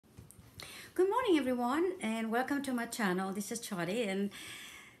Good morning, everyone, and welcome to my channel. This is Charlie, and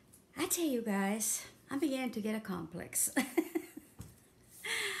I tell you guys, I'm beginning to get a complex.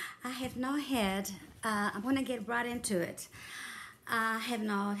 I have not had, I'm going to get right into it. I have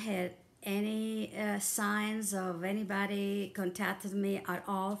not had any signs of anybody contacted me at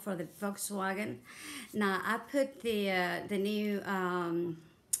all for the Volkswagen. Now, I put the new,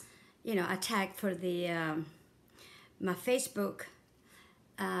 I tagged for the my Facebook.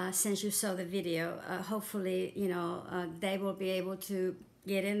 Since you saw the video, hopefully, they will be able to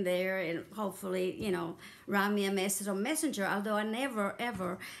get in there and hopefully, write me a message on Messenger. Although I never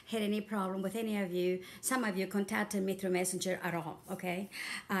ever had any problem with any of you. Some of you contacted me through Messenger at all. Okay,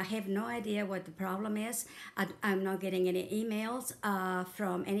 I have no idea what the problem is. I'm not getting any emails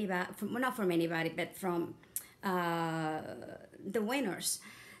from anybody. Not from anybody, but from the winners.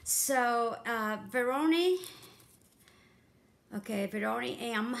 So, Veroni. Okay, Veroni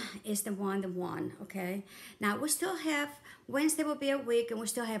M is the one, okay? Now, we still have, Wednesday will be a week, and we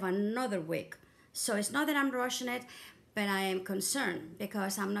still have another week. So it's not that I'm rushing it, but I am concerned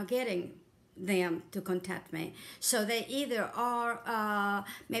because I'm not getting them to contact me. So they either are,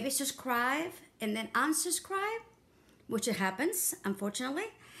 maybe subscribe and then unsubscribe, which it happens, unfortunately.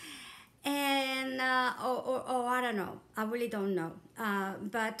 And or I don't know, I really don't know,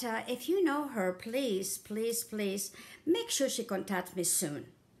 but if you know her, please make sure she contacts me soon.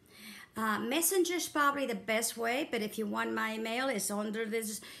 Messenger is probably the best way, but if you want my email, it's under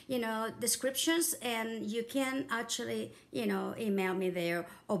this descriptions, and you can actually email me there,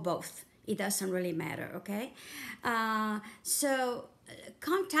 or both. It doesn't really matter. Okay, so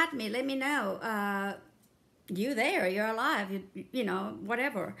contact me, let me know you there, you're alive,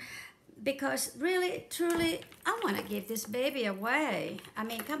 whatever. Because really, truly, I want to give this baby away. I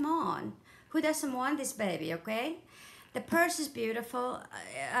mean, come on. Who doesn't want this baby, okay? The purse is beautiful.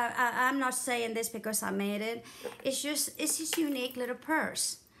 I'm not saying this because I made it. It's just unique little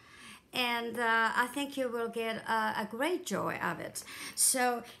purse. And I think you will get a great joy of it.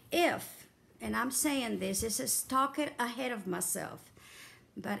 So if, and I'm saying this is talking ahead of myself,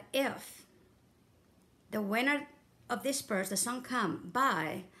 but if the winner of this purse doesn't come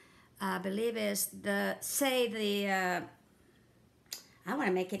by, I believe is I want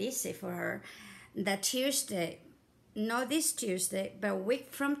to make it easy for her, the Tuesday, not this Tuesday, but a week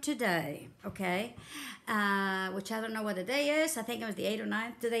from today, okay? Which I don't know what the day is. I think it was the 8th or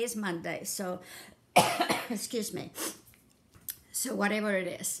 9th. Today is Monday, so, excuse me. So whatever it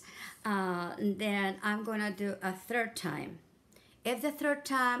is, then I'm going to do a third time. If the third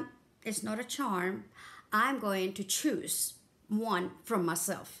time is not a charm, I'm going to choose one from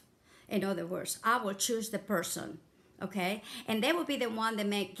myself. In other words, I will choose the person, okay? And they will be the one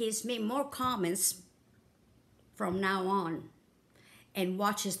that gives me more comments from now on and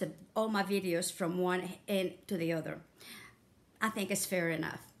watches all my videos from one end to the other. I think it's fair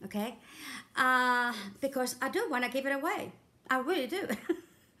enough, okay? Because I do want to give it away. I really do.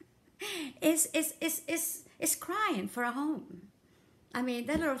 It's crying for a home. I mean,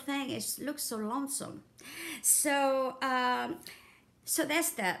 that little thing looks so lonesome. So, so that's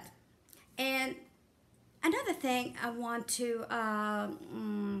that. And another thing I want to,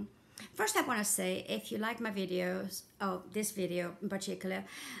 first I want to say, if you like my videos, this video in particular,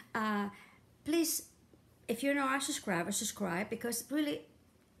 please, if you're not a subscriber, subscribe, because really,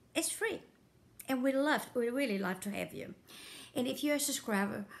 it's free. And we really love to have you. And if you're a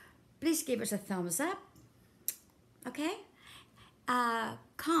subscriber, please give us a thumbs up, okay?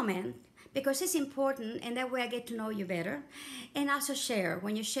 Comment, because it's important, and that way I get to know you better. And also share.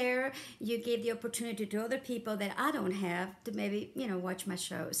 When you share, you give the opportunity to other people that I don't have to maybe, watch my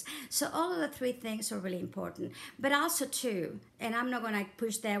shows. So all of the three things are really important. But also too, and I'm not going to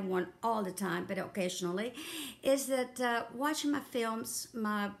push that one all the time, but occasionally, is that watching my films,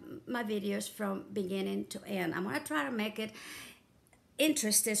 my videos from beginning to end. I'm going to try to make it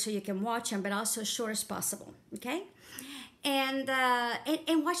interesting so you can watch them, but also as short as possible, okay? And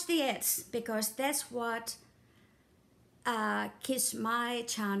watch the ads, because that's what keeps my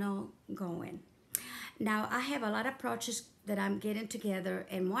channel going. Now, I have a lot of projects that I'm getting together,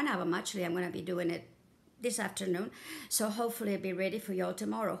 and one of them, actually, I'm going to be doing it this afternoon, so hopefully it'll be ready for y'all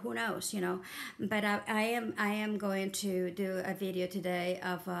tomorrow. Who knows, But I am going to do a video today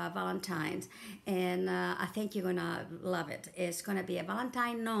of Valentine's, and I think you're going to love it. It's going to be a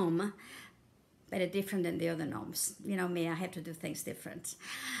Valentine gnome, but it's different than the other gnomes. You know me, I have to do things different.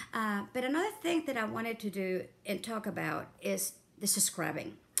 But another thing that I wanted to do and talk about is the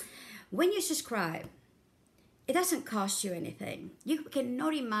subscribing. When you subscribe, it doesn't cost you anything. You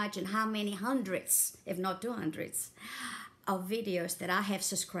cannot imagine how many hundreds, if not 200s, of videos that I have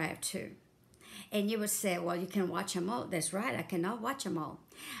subscribed to. And you would say, well, you can watch them all. That's right, I cannot watch them all.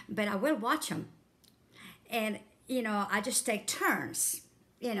 But I will watch them. And, I just take turns,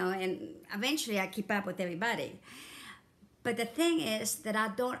 and eventually I keep up with everybody. But the thing is that I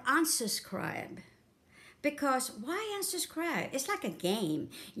don't unsubscribe. Because why unsubscribe? It's like a game.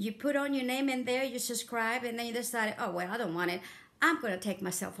 You put on your name in there, you subscribe, and then you decide, oh, well, I don't want it. I'm going to take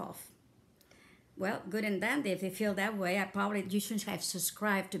myself off. Well, good and dandy. If you feel that way, you shouldn't have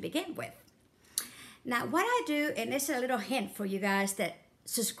subscribed to begin with. Now, what I do, and this is a little hint for you guys that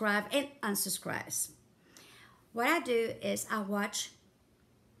subscribe and unsubscribes. What I do is I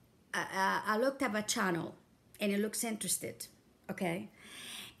looked up a channel, and it looks interested, okay?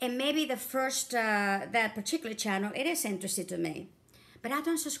 And maybe the first, that particular channel, it is interesting to me. But I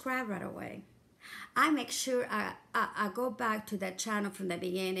don't subscribe right away. I make sure I go back to that channel from the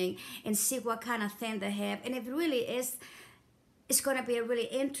beginning and see what kind of thing they have. And if it really is, it's going to be a really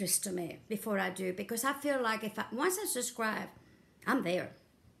interest to me before I do. Because I feel like once I subscribe, I'm there.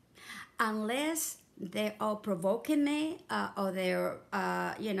 Unless they're all provoking me or they're,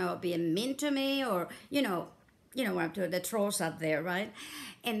 being mean to me or, what I'm doing, the trolls out there, right?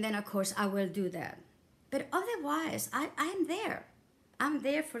 And then, of course, I will do that. But otherwise, I'm there. I'm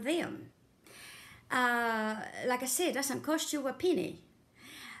there for them. Like I said, it doesn't cost you a penny.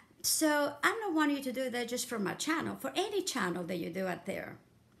 So I don't want you to do that just for my channel, for any channel that you do out there.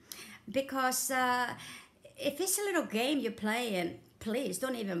 Because if it's a little game you're playing, please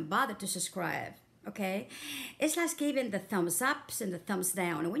don't even bother to subscribe. Okay, it's like giving the thumbs ups and the thumbs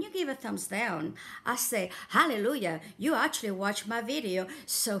down. And when you give a thumbs down, I say, hallelujah, you actually watched my video.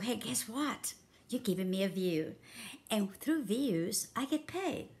 So, hey, guess what? You're giving me a view. And through views, I get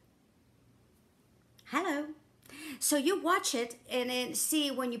paid. Hello. So you watch it and then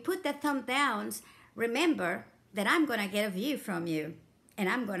see when you put the thumb downs, remember that I'm going to get a view from you and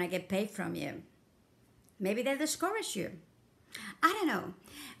I'm going to get paid from you. Maybe they'll discourage you. I don't know.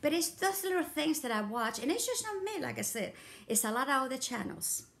 But it's those little things that I watch, and it's just not me, like I said. It's a lot of other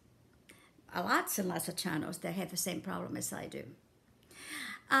channels. Lots and lots of channels that have the same problem as I do.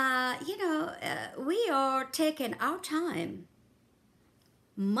 We are taking our time,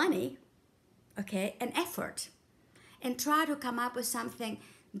 money, okay, and effort, and try to come up with something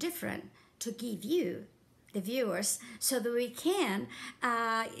different to give you, the viewers, so that we can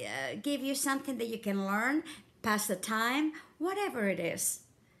give you something that you can learn, pass the time, whatever it is.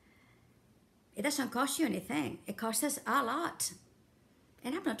 It doesn't cost you anything. It costs us a lot.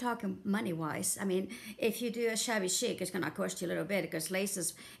 And I'm not talking money-wise. I mean, if you do a shabby chic, it's going to cost you a little bit because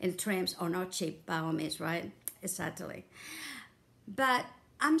laces and trims are not cheap by all means, right? Exactly. But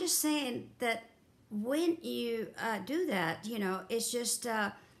I'm just saying that when you do that, it's just,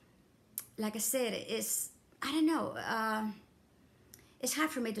 like I said, I don't know, it's hard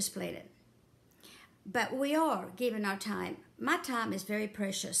for me to explain it. But we are giving our time. My time is very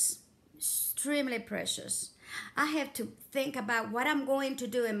precious, extremely precious. I have to think about what I'm going to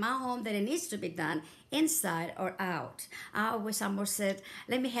do in my home that it needs to be done, inside or out. I always almost said,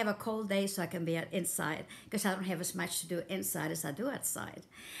 let me have a cold day so I can be inside, because I don't have as much to do inside as I do outside.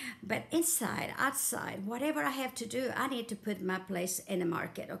 But inside, outside, whatever I have to do, I need to put my place in the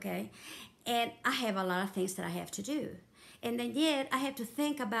market, okay? And I have a lot of things that I have to do. And then yet, I have to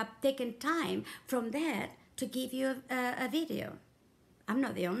think about taking time from that to give you a video. I'm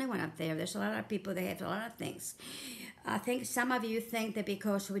not the only one up there. There's a lot of people that have a lot of things. I think some of you think that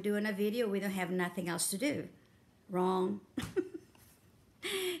because we're doing a video, we don't have nothing else to do. Wrong.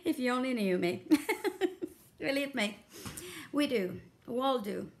 If you only knew me. Believe me. We do. We all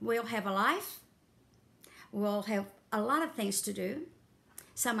do. We'll have a life. We'll have a lot of things to do.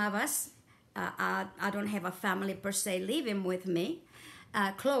 Some of us, I don't have a family per se living with me.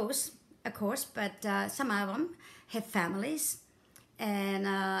 Close, of course, but some of them have families.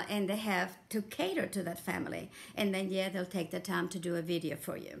 And they have to cater to that family. And then, they'll take the time to do a video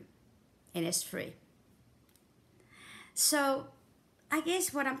for you. And it's free. So, I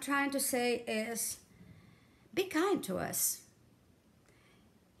guess what I'm trying to say is, be kind to us.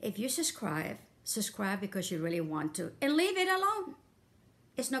 If you subscribe because you really want to. And leave it alone.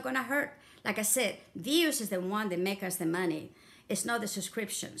 It's not going to hurt. Like I said, views is the one that make us the money. It's not the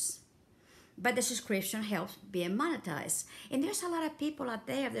subscriptions. But the subscription helps being monetized. And there's a lot of people out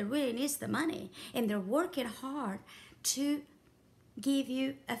there that really needs the money. And they're working hard to give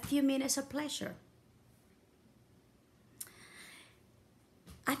you a few minutes of pleasure.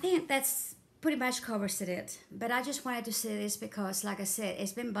 I think that's pretty much covers it. But I just wanted to say this because, like I said,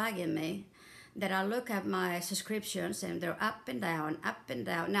 it's been bugging me that I look at my subscriptions and they're up and down, up and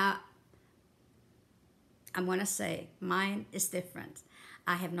down. Now, I'm going to say mine is different.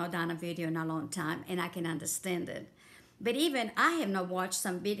 I have not done a video in a long time, and I can understand it. But even I have not watched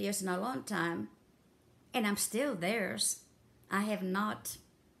some videos in a long time, and I'm still theirs. I have not,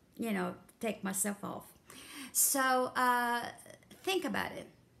 take myself off. So think about it.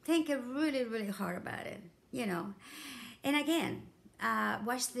 Think really, really hard about it. And again,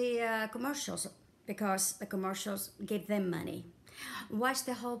 watch the commercials because the commercials give them money. Watch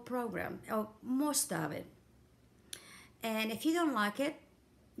the whole program, or most of it. And if you don't like it,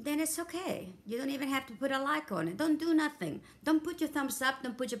 then it's okay. You don't even have to put a like on it. Don't do nothing. Don't put your thumbs up.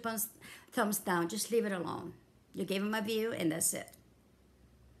 Don't put your thumbs down. Just leave it alone. You gave them a view, and that's it.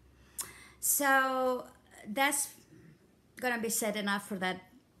 So that's gonna be said enough for that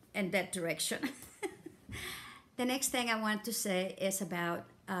in that direction. The next thing I want to say is about,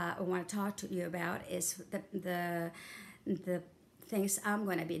 I want to talk to you about is the things I'm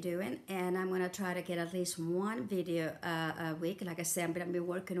going to be doing, and I'm going to try to get at least one video a week. Like I said, I'm going to be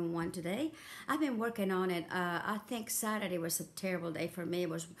working on one today. I've been working on it. I think Saturday was a terrible day for me.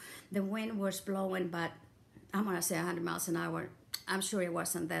 The wind was blowing, but I'm going to say 100 miles an hour. I'm sure it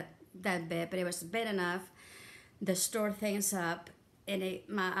wasn't that bad, but it was bad enough to store things up, and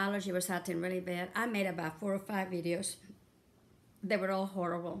my allergy was acting really bad. I made about 4 or 5 videos. They were all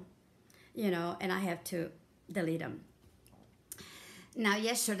horrible, and I have to delete them. Now,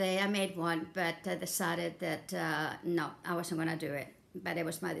 yesterday I made one, but I decided that no, I wasn't going to do it. But it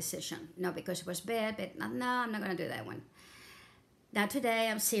was my decision. No, because it was bad, but no, I'm not going to do that one. Now, today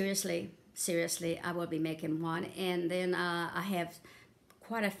I'm seriously, I will be making one. And then I have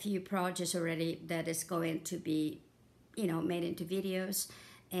quite a few projects already that is going to be, made into videos.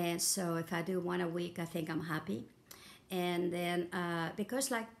 And so if I do one a week, I think I'm happy. And then,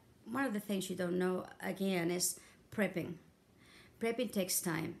 because like one of the things you don't know, again, is prepping. Prepping takes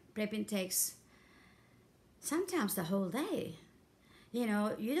time. Prepping takes sometimes the whole day. You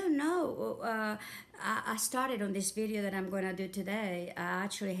don't know. I started on this video that I'm going to do today. I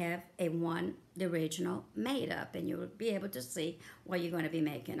actually have the original made up, and you'll be able to see what you're going to be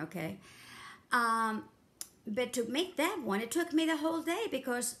making, okay? But to make that one, it took me the whole day,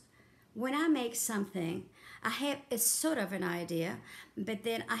 because when I make something, I have a sort of an idea, but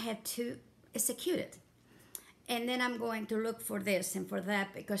then I have to execute it. And then I'm going to look for this and for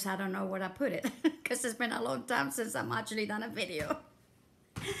that, because I don't know where I put it, because it's been a long time since I'm actually done a video.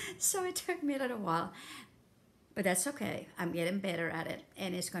 So it took me a little while, but that's okay. I'm getting better at it,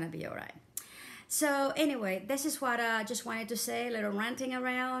 and it's going to be all right. So anyway, this is what I just wanted to say, a little ranting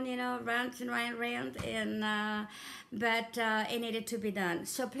around, rant, and but it needed to be done.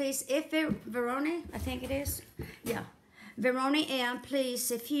 So please, if Veroni, I think it is, yeah, Veroni, and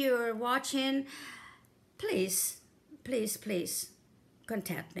please, if you're watching, please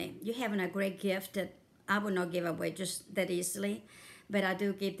contact me. You're having a great gift that I will not give away just that easily, but I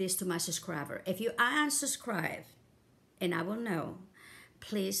do give this to my subscriber. If you unsubscribe, and I will know,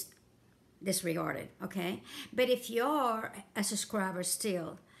 please disregard it, okay? But if you're a subscriber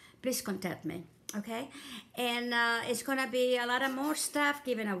still, please contact me, okay? And it's gonna be a lot of more stuff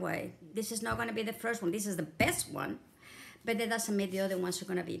given away. This is not gonna be the first one. This is the best one, but that doesn't mean the other ones are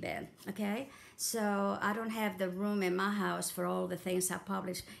gonna be bad, okay? So I don't have the room in my house for all the things I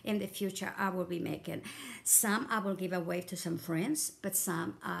publish. In the future, I will be making. Some I will give away to some friends, but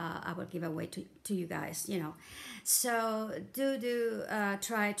some I will give away to you guys, So do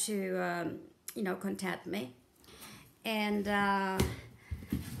try to, contact me. And I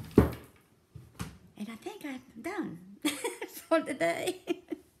think I'm done for the day.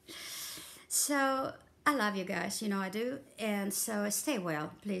 So I love you guys, I do. And so stay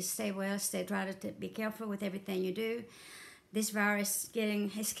well. Please stay well. Try to be careful with everything you do. This virus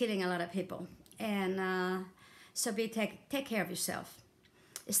is killing a lot of people. And so take care of yourself.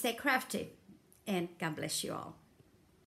 Stay crafty. And God bless you all.